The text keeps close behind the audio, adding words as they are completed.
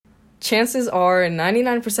Chances are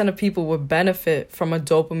 99% of people would benefit from a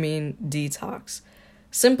dopamine detox.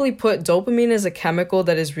 Simply put, dopamine is a chemical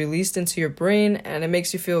that is released into your brain and it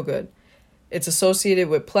makes you feel good. It's associated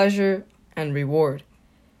with pleasure and reward.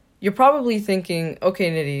 You're probably thinking, okay,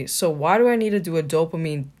 Nidhi, so why do I need to do a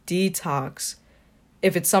dopamine detox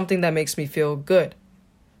if it's something that makes me feel good?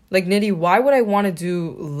 Like, Nidhi, why would I want to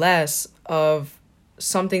do less of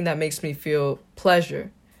something that makes me feel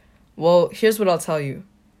pleasure? Well, here's what I'll tell you.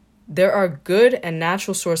 There are good and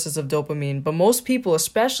natural sources of dopamine, but most people,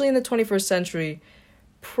 especially in the 21st century,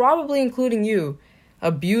 probably including you,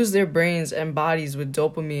 abuse their brains and bodies with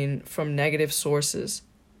dopamine from negative sources.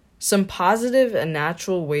 Some positive and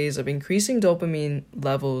natural ways of increasing dopamine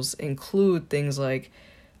levels include things like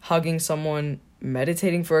hugging someone,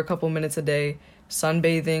 meditating for a couple minutes a day,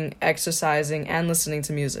 sunbathing, exercising, and listening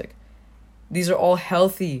to music. These are all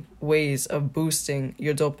healthy ways of boosting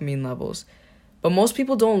your dopamine levels. But most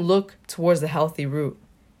people don't look towards the healthy route.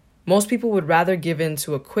 Most people would rather give in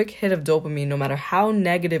to a quick hit of dopamine no matter how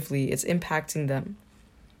negatively it's impacting them.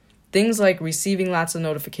 Things like receiving lots of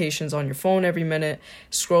notifications on your phone every minute,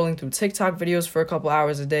 scrolling through TikTok videos for a couple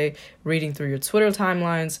hours a day, reading through your Twitter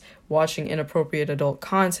timelines, watching inappropriate adult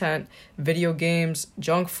content, video games,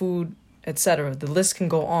 junk food, etc. The list can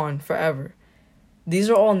go on forever. These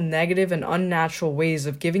are all negative and unnatural ways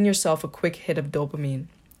of giving yourself a quick hit of dopamine.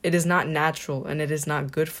 It is not natural and it is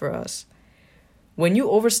not good for us. When you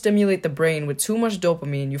overstimulate the brain with too much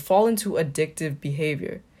dopamine, you fall into addictive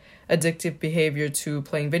behavior. Addictive behavior to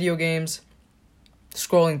playing video games,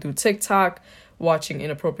 scrolling through TikTok, watching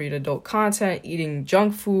inappropriate adult content, eating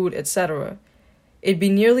junk food, etc. It'd be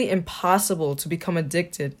nearly impossible to become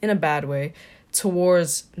addicted, in a bad way,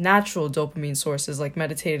 towards natural dopamine sources like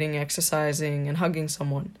meditating, exercising, and hugging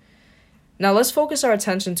someone. Now let's focus our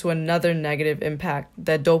attention to another negative impact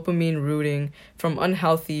that dopamine rooting from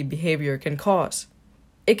unhealthy behavior can cause.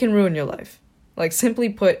 It can ruin your life. Like, simply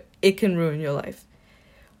put, it can ruin your life.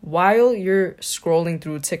 While you're scrolling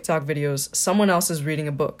through TikTok videos, someone else is reading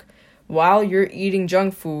a book. While you're eating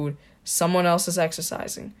junk food, someone else is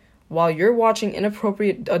exercising. While you're watching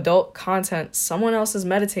inappropriate adult content, someone else is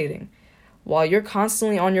meditating. While you're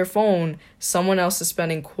constantly on your phone, someone else is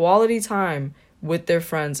spending quality time with their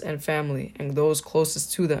friends and family and those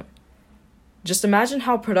closest to them. Just imagine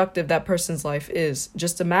how productive that person's life is.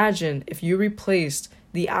 Just imagine if you replaced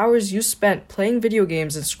the hours you spent playing video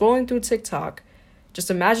games and scrolling through TikTok. Just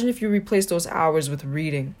imagine if you replaced those hours with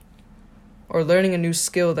reading or learning a new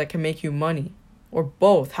skill that can make you money, or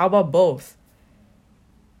both. How about both?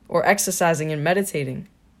 Or exercising and meditating,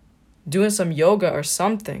 doing some yoga or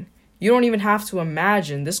something. You don't even have to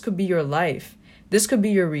imagine. This could be your life. This could be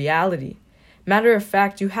your reality. Matter of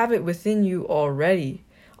fact, you have it within you already.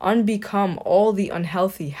 Unbecome all the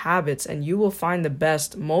unhealthy habits and you will find the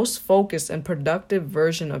best, most focused and productive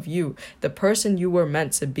version of you, the person you were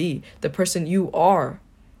meant to be, the person you are.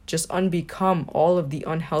 Just unbecome all of the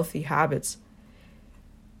unhealthy habits.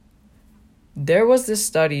 There was this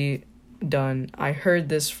study done. I heard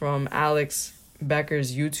this from Alex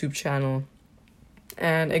Becker's YouTube channel,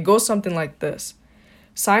 and it goes something like this.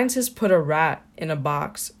 Scientists put a rat in a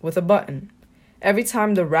box with a button. Every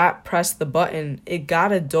time the rat pressed the button, it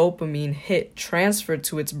got a dopamine hit transferred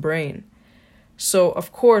to its brain. So,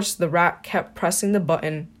 of course, the rat kept pressing the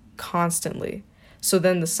button constantly. So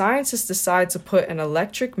then the scientists decide to put an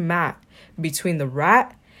electric mat between the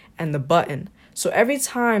rat and the button. So every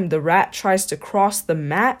time the rat tries to cross the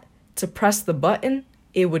mat to press the button,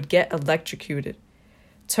 it would get electrocuted.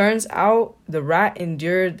 Turns out the rat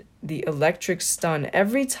endured the electric stun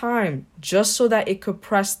every time just so that it could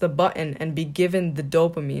press the button and be given the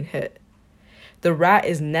dopamine hit. The rat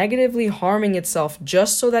is negatively harming itself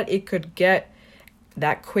just so that it could get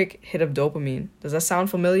that quick hit of dopamine. Does that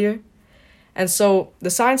sound familiar? And so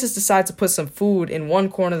the scientists decide to put some food in one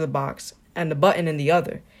corner of the box and the button in the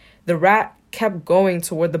other. The rat kept going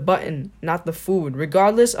toward the button, not the food,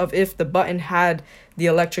 regardless of if the button had the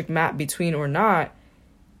electric mat between or not.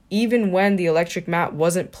 Even when the electric mat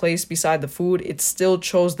wasn't placed beside the food, it still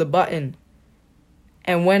chose the button.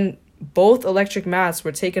 And when both electric mats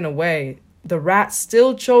were taken away, the rat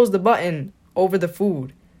still chose the button over the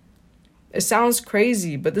food. It sounds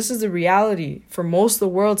crazy, but this is the reality for most of the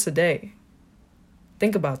world today.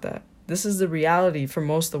 Think about that. This is the reality for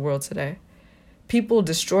most of the world today. People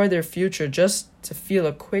destroy their future just to feel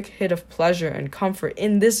a quick hit of pleasure and comfort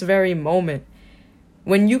in this very moment,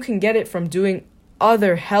 when you can get it from doing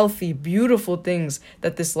other healthy, beautiful things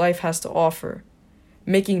that this life has to offer.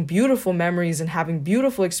 Making beautiful memories and having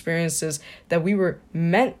beautiful experiences that we were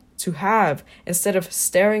meant to have, instead of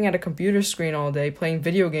staring at a computer screen all day, playing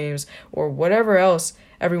video games or whatever else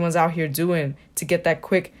everyone's out here doing to get that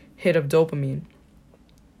quick hit of dopamine.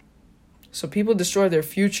 So people destroy their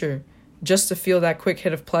future just to feel that quick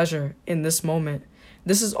hit of pleasure in this moment.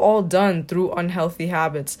 This is all done through unhealthy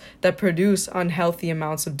habits that produce unhealthy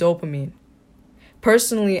amounts of dopamine.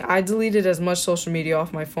 Personally, I deleted as much social media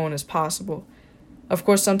off my phone as possible. Of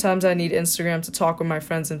course, sometimes I need Instagram to talk with my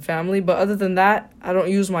friends and family, but other than that, I don't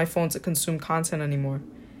use my phone to consume content anymore.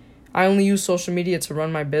 I only use social media to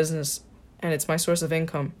run my business, and it's my source of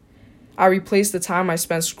income. I replaced the time I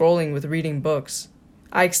spent scrolling with reading books.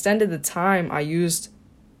 I extended the time I used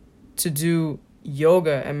to do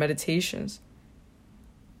yoga and meditations.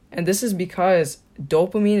 And this is because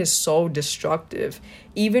dopamine is so destructive.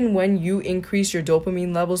 Even when you increase your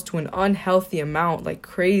dopamine levels to an unhealthy amount like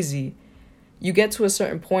crazy, you get to a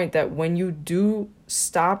certain point that when you do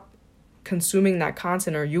stop consuming that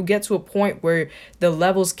content, or you get to a point where the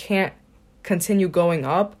levels can't continue going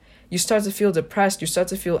up, you start to feel depressed, you start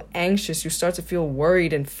to feel anxious, you start to feel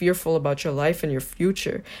worried and fearful about your life and your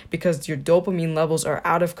future because your dopamine levels are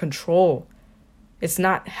out of control. It's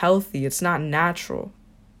not healthy, it's not natural.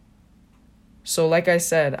 So like I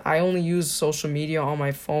said, I only use social media on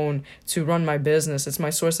my phone to run my business. It's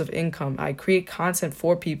my source of income. I create content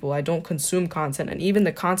for people. I don't consume content. And even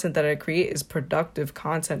the content that I create is productive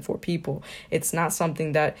content for people. It's not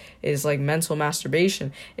something that is like mental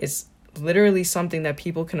masturbation. It's literally something that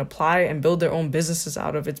people can apply and build their own businesses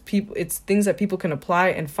out of. It's things that people can apply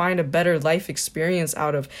and find a better life experience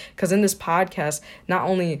out of. Because in this podcast, not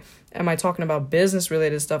only am I talking about business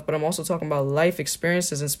related stuff, but I'm also talking about life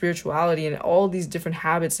experiences and spirituality and all these different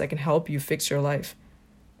habits that can help you fix your life.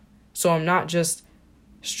 So I'm not just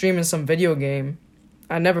streaming some video game.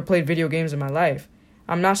 I never played video games in my life.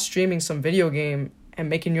 I'm not streaming some video game and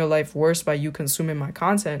making your life worse by you consuming my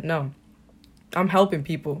content. No, I'm helping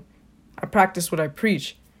people. I practice what I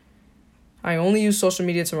preach. I only use social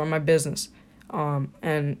media to run my business.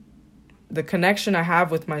 And the connection I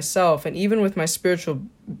have with myself and even with my spiritual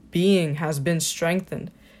being has been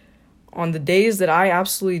strengthened. On the days that I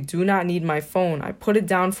absolutely do not need my phone, I put it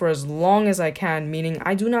down for as long as I can, meaning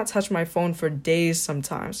I do not touch my phone for days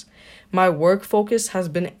sometimes. My work focus has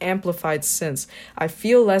been amplified since. I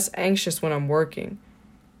feel less anxious when I'm working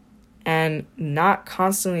and not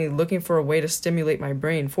constantly looking for a way to stimulate my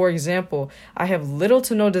brain. For example, I have little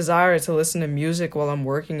to no desire to listen to music while I'm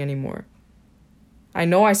working anymore. I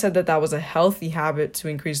know I said that was a healthy habit to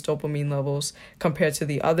increase dopamine levels compared to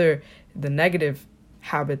the negative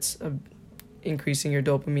habits of increasing your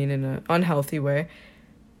dopamine in an unhealthy way.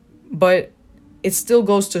 But it still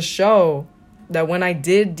goes to show that when I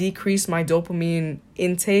did decrease my dopamine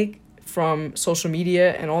intake from social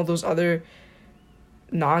media and all that other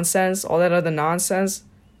nonsense,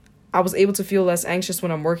 I was able to feel less anxious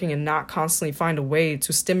when I'm working and not constantly find a way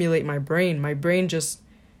to stimulate my brain. My brain just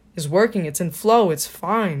is working. It's in flow. It's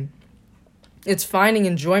fine. It's finding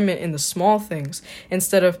enjoyment in the small things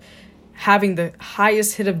instead of having the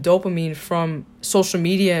highest hit of dopamine from social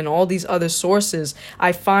media and all these other sources.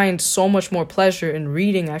 I find so much more pleasure in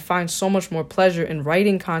reading. I find so much more pleasure in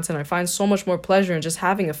writing content. I find so much more pleasure in just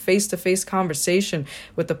having a face-to-face conversation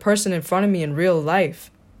with the person in front of me in real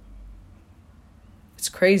life. It's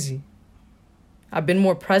crazy. I've been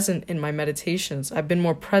more present in my meditations. I've been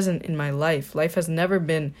more present in my life. Life has never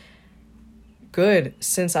been good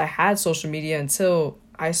since I had social media until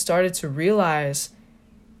I started to realize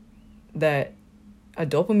that a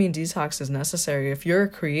dopamine detox is necessary. If you're a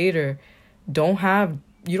creator, you don't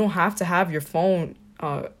have to have your phone,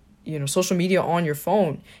 social media on your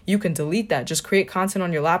phone. You can delete that. Just create content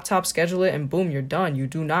on your laptop, schedule it, and boom, you're done. You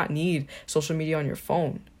do not need social media on your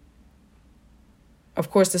phone. Of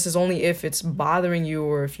course, this is only if it's bothering you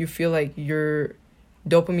or if you feel like your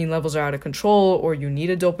dopamine levels are out of control or you need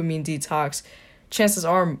a dopamine detox. Chances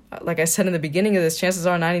are, like I said in the beginning of this, chances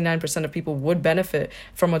are 99% of people would benefit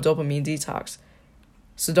from a dopamine detox.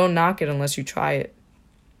 So don't knock it unless you try it.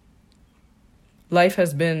 Life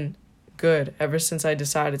has been good ever since I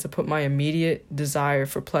decided to put my immediate desire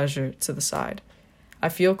for pleasure to the side. I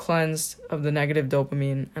feel cleansed of the negative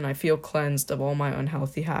dopamine and I feel cleansed of all my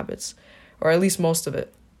unhealthy habits. Or at least most of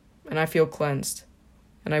it. And I feel cleansed.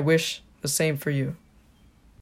 And I wish the same for you.